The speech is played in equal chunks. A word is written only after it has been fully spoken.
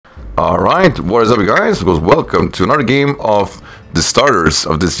Alright, what is up you guys? Because welcome to another game of the starters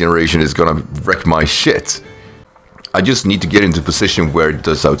of this generation is gonna wreck my shit. I just need to get into a position where it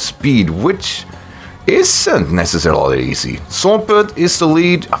does outspeed, which isn't necessarily easy. Swampert is the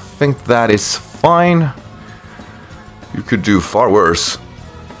lead, I think that is fine. You could do far worse.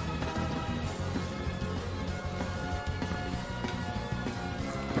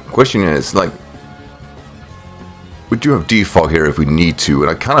 Question is, like, we do have defog here if we need to, and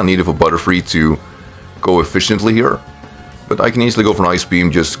I kind of need it for Butterfree to go efficiently here. But I can easily go for an Ice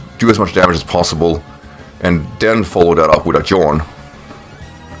Beam, just do as much damage as possible, and then follow that up with a Yawn.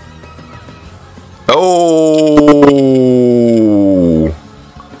 Oh!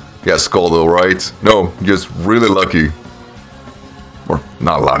 Yeah, Skull though, right? No, just really lucky. Or,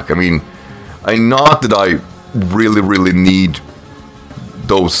 not luck, I mean, not that I really need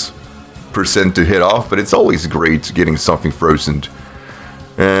those percent to hit off, but it's always great getting something frozen.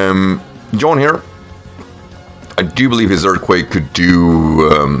 John here. I do believe his Earthquake could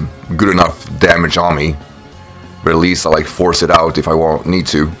do good enough damage on me, but at least I like force it out if I need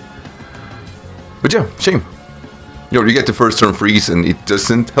to. But yeah, shame. You know, you get the first turn freeze and it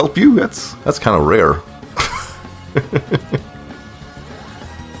doesn't help you. That's kind of rare.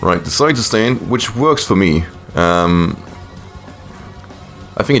 Right, decide to stay in, which works for me.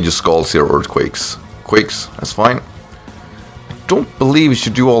 I think it just Skulls here, Earthquakes. Quakes, that's fine. I don't believe it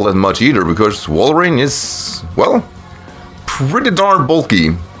should do all that much either, because Walrein is, well, pretty darn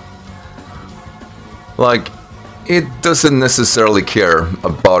bulky. Like, it doesn't necessarily care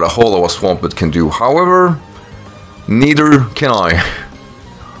about a whole lot of Swampert can do. However, neither can I.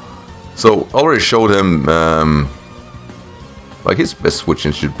 So, I already showed him, like, his best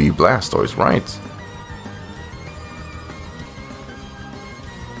switching should be Blastoise, right?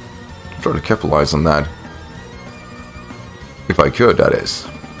 Try to capitalize on that. If I could, that is.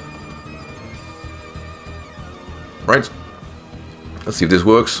 Right. Let's see if this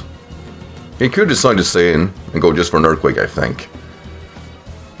works. He could decide to stay in and go just for an Earthquake, I think.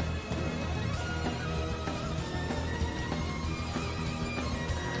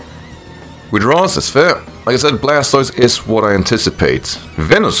 Withdraws, that's fair. Like I said, Blastoise is what I anticipate.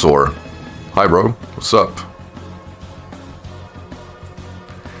 Venusaur. Hi bro, what's up?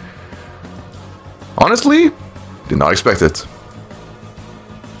 Honestly, did not expect it.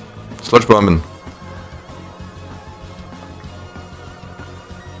 Sludge Bombing.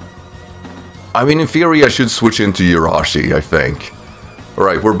 I mean, in theory, I should switch into JIRACHI, I think.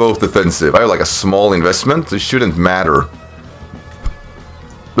 Alright, we're both defensive. I have like a small investment. It shouldn't matter.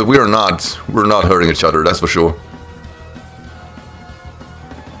 But we're not hurting each other, that's for sure.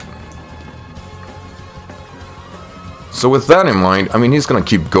 So with that in mind, I mean, he's gonna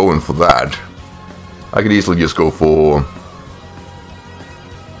keep going for that. I could easily just go for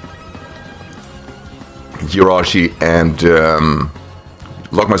JIRACHI and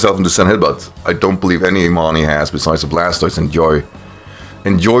lock myself into Sand Headbutt. I don't believe any mon he has besides the Blastoise.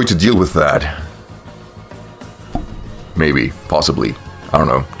 Enjoy to deal with that. Maybe, possibly. I don't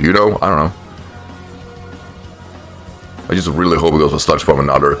know. Do you know? I don't know. I just really hope it goes for Sludge Bomb and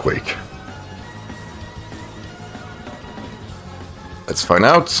not Earthquake. Let's find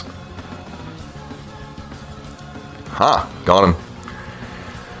out. Ha! Got him.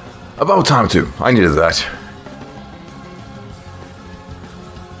 About time too. I needed that.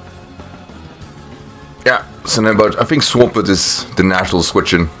 Yeah, so then, but I think Swampert is the natural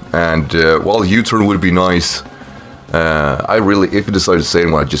switching, and while U-turn would be nice, I really, if you decide to stay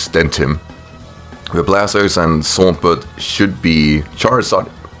in, I just stent him. The Blastoise and Swampert should be Charizard.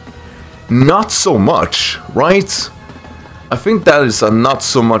 Not so much, right? I think that is a not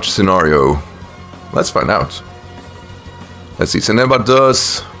so much scenario. Let's find out. Let's see, Sandemba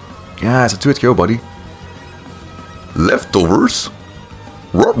does... Yeah, it's a 2-hit KO, buddy. Leftovers?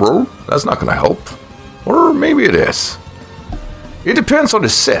 Ruh-roh? That's not gonna help. Or maybe it is. It depends on the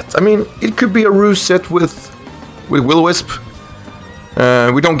set. I mean, it could be a ruse set with Will-O-Wisp.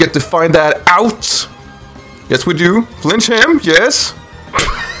 We don't get to find that out. Yes, we do. Flinch him, yes.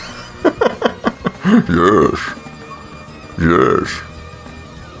 Yes. Yes.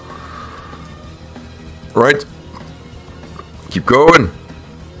 Right. Keep going.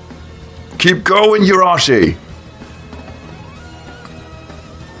 Keep going, JIRACHI.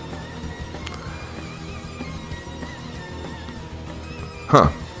 Huh.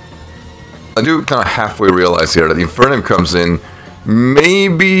 I do kind of halfway realize here that Infernape comes in.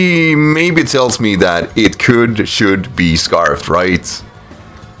 Maybe tells me that it should be Scarfed, right?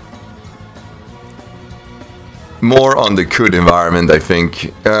 More on the could environment, I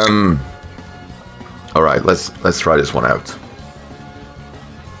think. Alright, let's try this one out.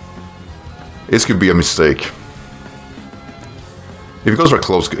 This could be a mistake. If it goes for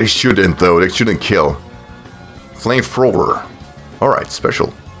close, they shouldn't though. They shouldn't kill. Flamethrower. Alright,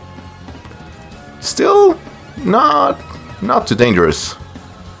 special. Still not too dangerous.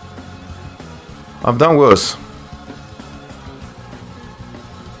 I've done worse.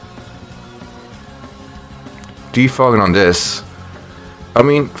 Defogging on this. I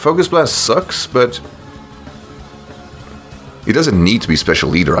mean, Focus Blast sucks, but it doesn't need to be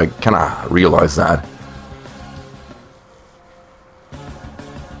special either. I kinda realize that.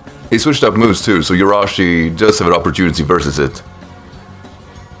 He switched up moves too, so Jirachi does have an opportunity versus it.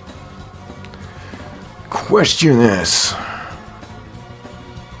 Question is...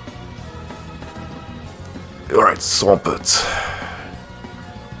 Alright, swamp it.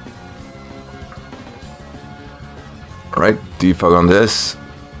 Alright, defog on this.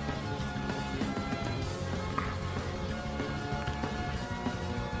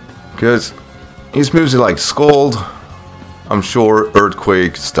 Because his moves are like Scald, I'm sure,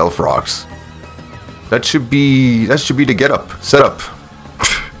 Earthquake, Stealth Rocks. That should be the setup.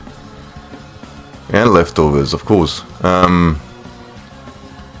 And leftovers, of course.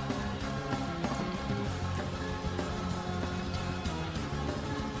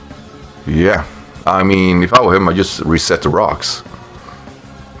 Yeah, I mean, if I were him, I'd just reset the rocks.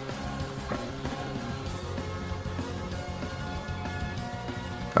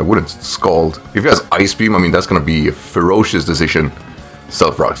 I wouldn't Scald. If he has Ice Beam, I mean, that's gonna be a ferocious decision.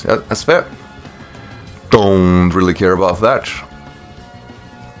 Stealth Rocks, yeah, that's fair. Don't really care about that.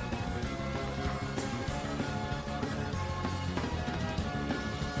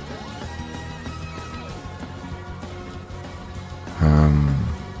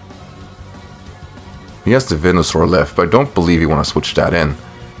 He has the Venusaur left, but I don't believe he wants to switch that in.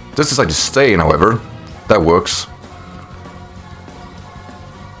 Just decide to stay in, however. That works.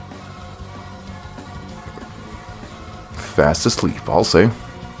 Fast asleep, I'll say.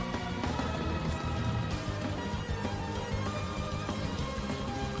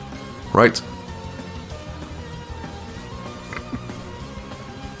 Right.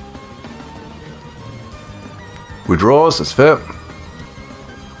 Withdraws, that's fair.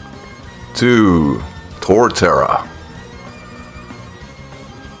 2. Torterra.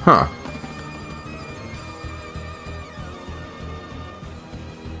 Huh.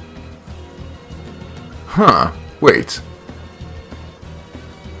 Huh. Wait.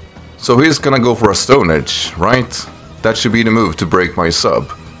 So he's gonna go for a Stone Edge, right? That should be the move to break my sub.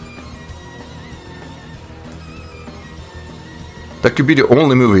 That could be the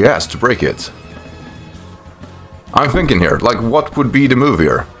only move he has to break it. I'm thinking here, like, what would be the move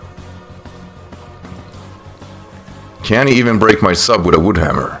here? Can he even break my sub with a wood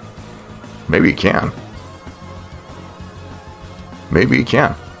hammer? Maybe he can. Maybe he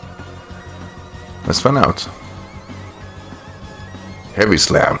can. Let's find out. Heavy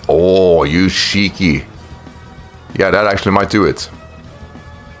Slam. Oh, you cheeky. Yeah, that actually might do it.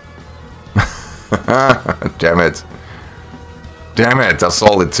 Damn it. Damn it, that's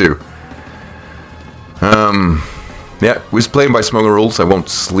solid too. Yeah, he's playing by smaller rules. I won't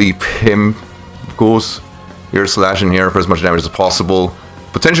sleep him, of course. You're slashing here for as much damage as possible.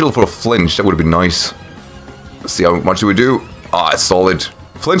 Potential for a flinch, that would be nice. Let's see how much do we do. Ah, it's solid.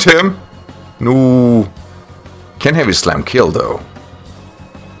 Flinch him. No. Can Heavy Slam kill though?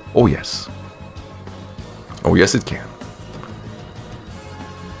 Oh yes. Oh yes it can.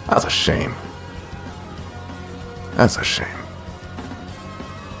 That's a shame. That's a shame.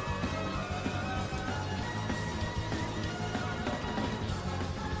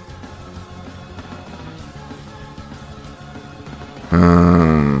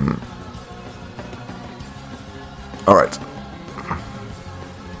 All right.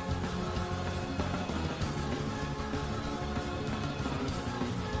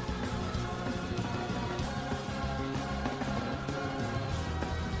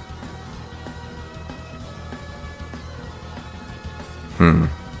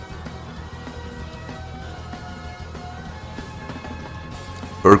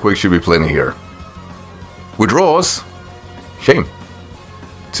 Earthquake should be plenty here. Withdraws. Shame.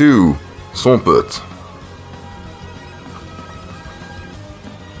 2. Swampert.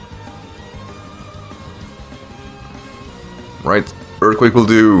 Right. Earthquake will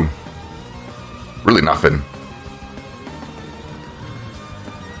do really nothing.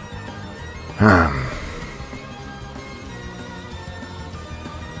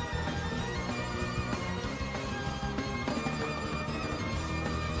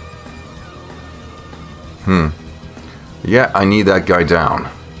 Yeah, I need that guy down.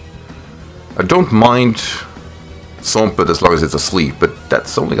 I don't mind Swampert as long as it's asleep, but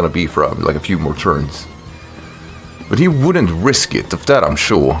that's only gonna be for like a few more turns. But he wouldn't risk it, of that I'm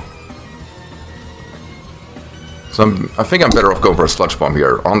sure. So I think I'm better off going for a Sludge Bomb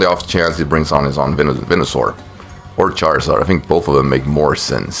here, on the off chance he brings on his own Venusaur. Or Charizard. I think both of them make more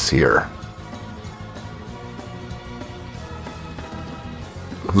sense here.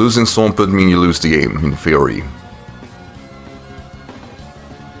 Losing Swampert means you lose the game, in theory.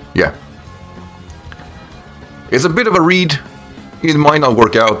 Yeah. It's a bit of a read. It might not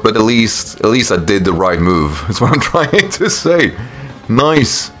work out, but at least I did the right move. That's what I'm trying to say.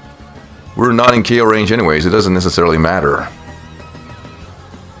 Nice. We're not in KO range anyways, it doesn't necessarily matter.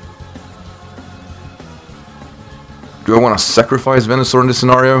 Do I want to sacrifice Venusaur in this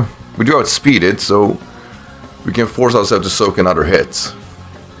scenario? We do outspeed it, so we can force ourselves to soak another hit.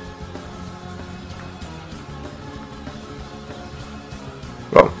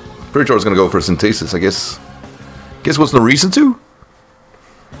 Well, pretty sure I was gonna go for Synthesis, I guess. Guess what's no reason to?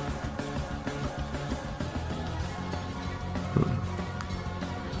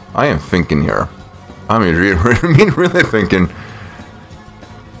 I am thinking here. I mean, really thinking.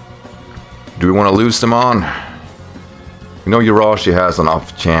 Do we want to lose them on? You know, Jirachi has an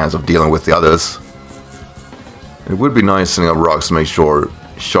off chance of dealing with the others. It would be nice sending up rocks to make sure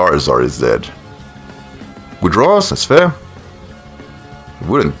Charizard is dead. Withdraws, that's fair.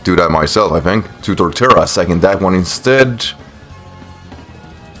 Wouldn't do that myself, I think. To Torterra, second that one instead.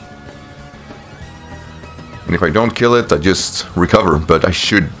 And if I don't kill it, I just recover, but I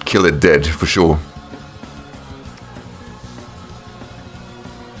should kill it dead for sure.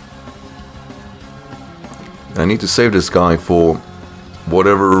 I need to save this guy for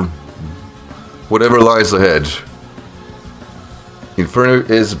whatever lies ahead. Inferno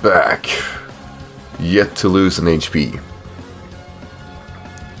is back, yet to lose an HP.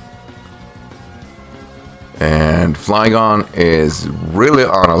 And Flygon is really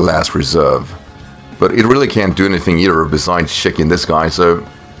on a last reserve. But it really can't do anything either besides checking this guy, so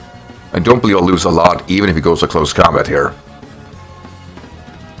I don't believe I'll lose a lot even if it goes to close combat here.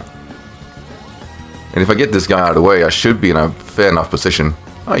 And if I get this guy out of the way, I should be in a fair enough position.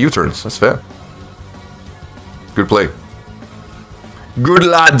 Ah, U-turns, that's fair. Good play. Good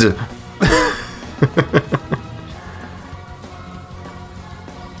lad!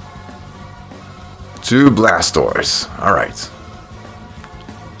 2 Blastoise, alright.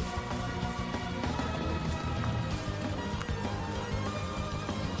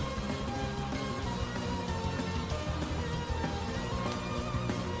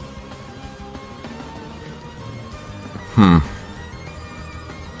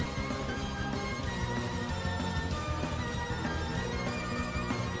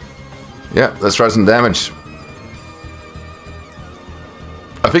 Yeah, let's try some damage.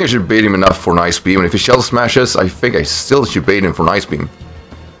 I think I should bait him enough for an Ice Beam, and if he Shell Smashes, I think I still should bait him for an Ice Beam.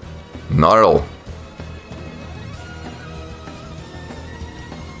 Not at all.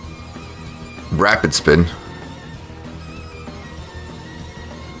 Rapid Spin.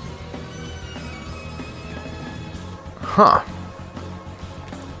 Huh.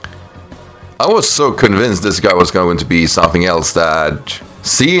 I was so convinced this guy was going to be something else that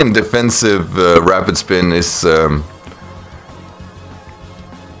seeing defensive Rapid Spin is so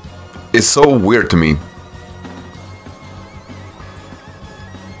weird to me.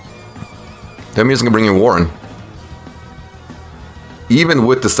 That means I'm gonna bring in Warren. Even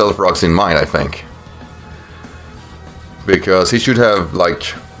with the Stealth Rocks in mind, I think. Because he should have, like...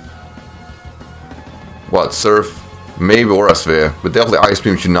 what, Surf? Maybe Aura Sphere. But definitely Ice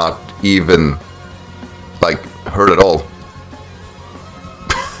Beam should not even, like, hurt at all.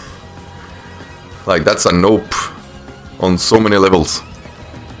 Like, that's a nope on so many levels.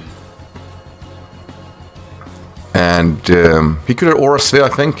 And he could have Aura Sphere, I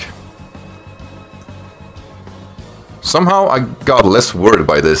think. Somehow I got less worried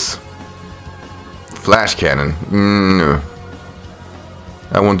by this. Flash Cannon. No.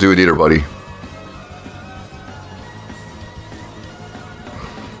 I won't do it either, buddy.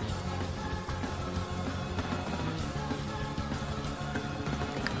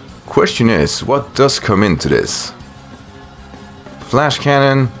 Question is, what does come into this? Flash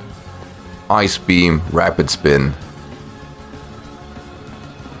Cannon, Ice Beam, Rapid Spin.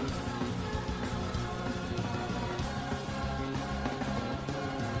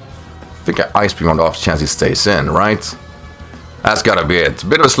 I think I Ice Beam on the off chance he stays in, right? That's gotta be it.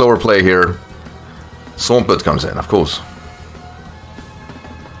 Bit of a slower play here. Swampert comes in, of course.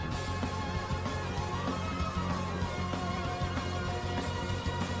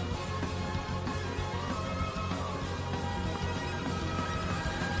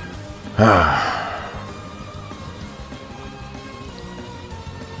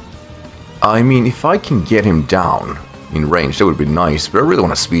 I mean, if I can get him down in range, that would be nice, but I really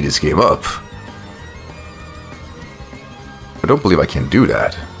want to speed this game up. I don't believe I can do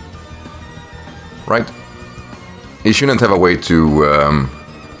that. Right? He shouldn't have a way to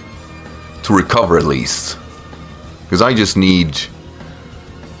recover at least. Because I just need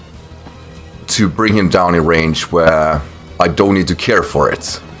to bring him down in range where I don't need to care for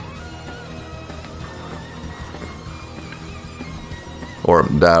it. Or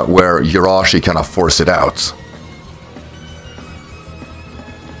that where JIRACHI kind of force it out.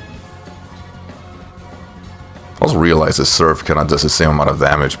 I also realize the surf kind of does the same amount of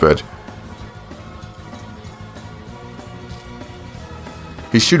damage, but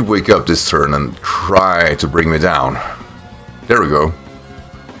he should wake up this turn and try to bring me down. There we go.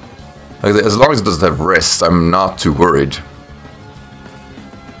 Like, as long as it doesn't have rest, I'm not too worried.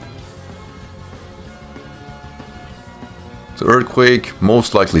 So Earthquake,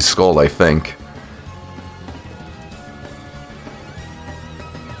 most likely Skull, I think.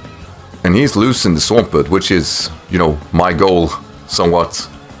 And he's losing the Swampert, which is, you know, my goal, somewhat.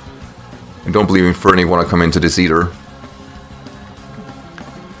 I don't believe Inferni want to come into this either.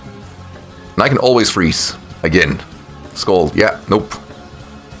 And I can always freeze. Again. Skull, yeah, nope.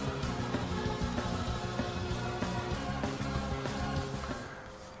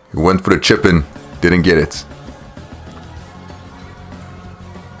 He went for the chip-in, didn't get it.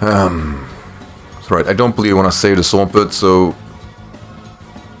 That's right, I don't believe I want to save the Swampert, so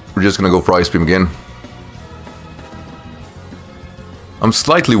we're just gonna go for Ice Beam again. I'm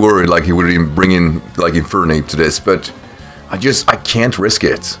slightly worried like he would even bring in like Infernape to this, but I can't risk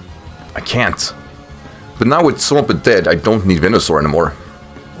it. I can't. But now with Swampert dead, I don't need Venusaur anymore.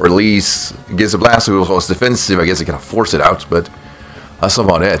 Or at least against a Blastoise who was defensive, I guess I can force it out, but that's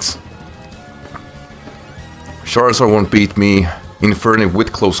about it. Charizard won't beat me. Infernape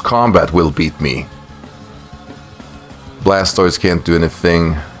with close combat will beat me. Blastoise can't do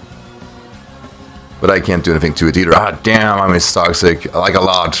anything. But I can't do anything to it either. Ah, damn, I miss Toxic. Like a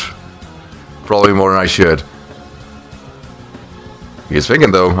lot. Probably more than I should. He's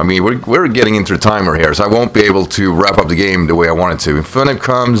thinking though, I mean, we're getting into the timer here, so I won't be able to wrap up the game the way I wanted to. Infernape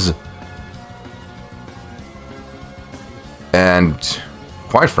comes. And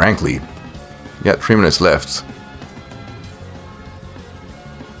quite frankly, yeah, 3 minutes left.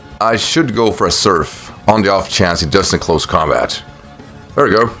 I should go for a Surf on the off chance it doesn't close combat. There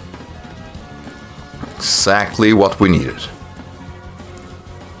we go. Exactly what we needed.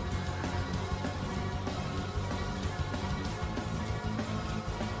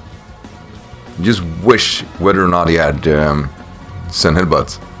 Just wish whether or not he had Send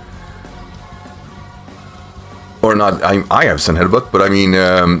Headbutt. Or not, I have Send Headbutt, but I mean,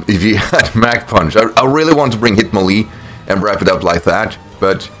 if he had Mag Punch, I really want to bring Hitmonlee and wrap it up like that,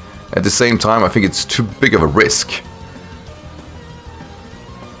 but at the same time, I think it's too big of a risk.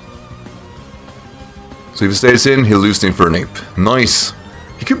 So if he stays in, he'll lose the Infernape. Nice.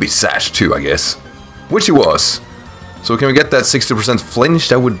 He could be Sash too, I guess. Which he was. So can we get that 60% flinch?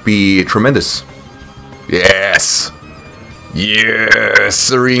 That would be tremendous. Yes! Yes!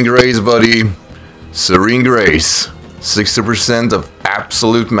 Serene Grace, buddy. Serene Grace. 60% of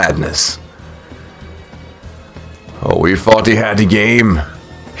absolute madness. Oh, we thought he had the game.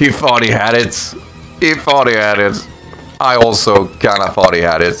 He thought he had it. He thought he had it. I also kinda thought he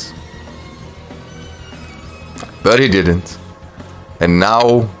had it. But he didn't. And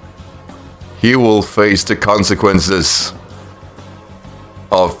now he will face the consequences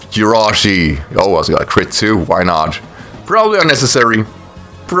of JIRACHI. Oh, I was gonna crit too. Why not? Probably unnecessary.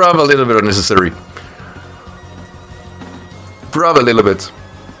 Probably a little bit unnecessary. Probably a little bit.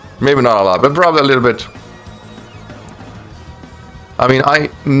 Maybe not a lot, but probably a little bit. I mean, I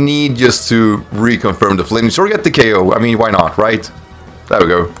need just to reconfirm the flinch or get the KO. I mean, why not, right? There we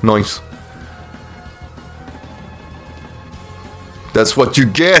go. Nice. That's what you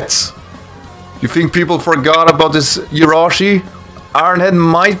get. You think people forgot about this JIRACHI? Iron Head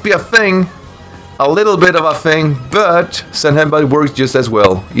might be a thing. A little bit of a thing, but Send Headbutt works just as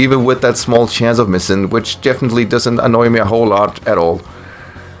well. Even with that small chance of missing, which definitely doesn't annoy me a whole lot at all.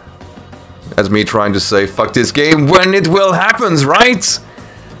 That's me trying to say, fuck this game when it will happen, right?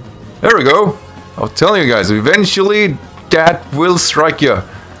 There we go. I'll tell you guys, eventually that will strike you.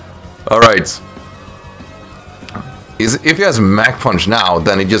 Alright. If he has Mach Punch now,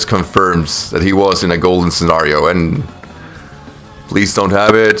 then it just confirms that he was in a golden scenario, and please don't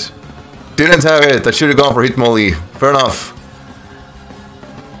have it. Didn't have it. I should have gone for Hitmonlee. Fair enough.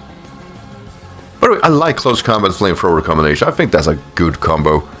 By the way, I like close combat flamethrower combination. I think that's a good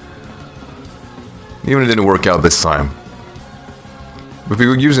combo. Even if it didn't work out this time. If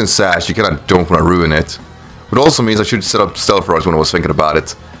you're using Sash, you kind of don't want to ruin it. But also means I should set up Stealth Rush when I was thinking about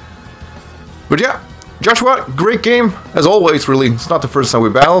it. But yeah, Joshua, great game. As always, really. It's not the first time we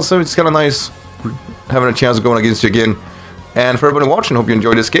battle, so it's kind of nice having a chance of going against you again. And for everybody watching, hope you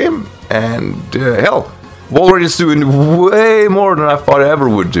enjoyed this game. And hell, Walrus is doing way more than I thought I ever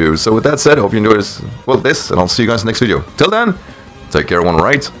would do. So with that said, hope you enjoyed this, and I'll see you guys next video. Till then, take care, everyone,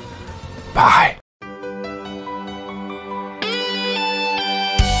 right? Bye.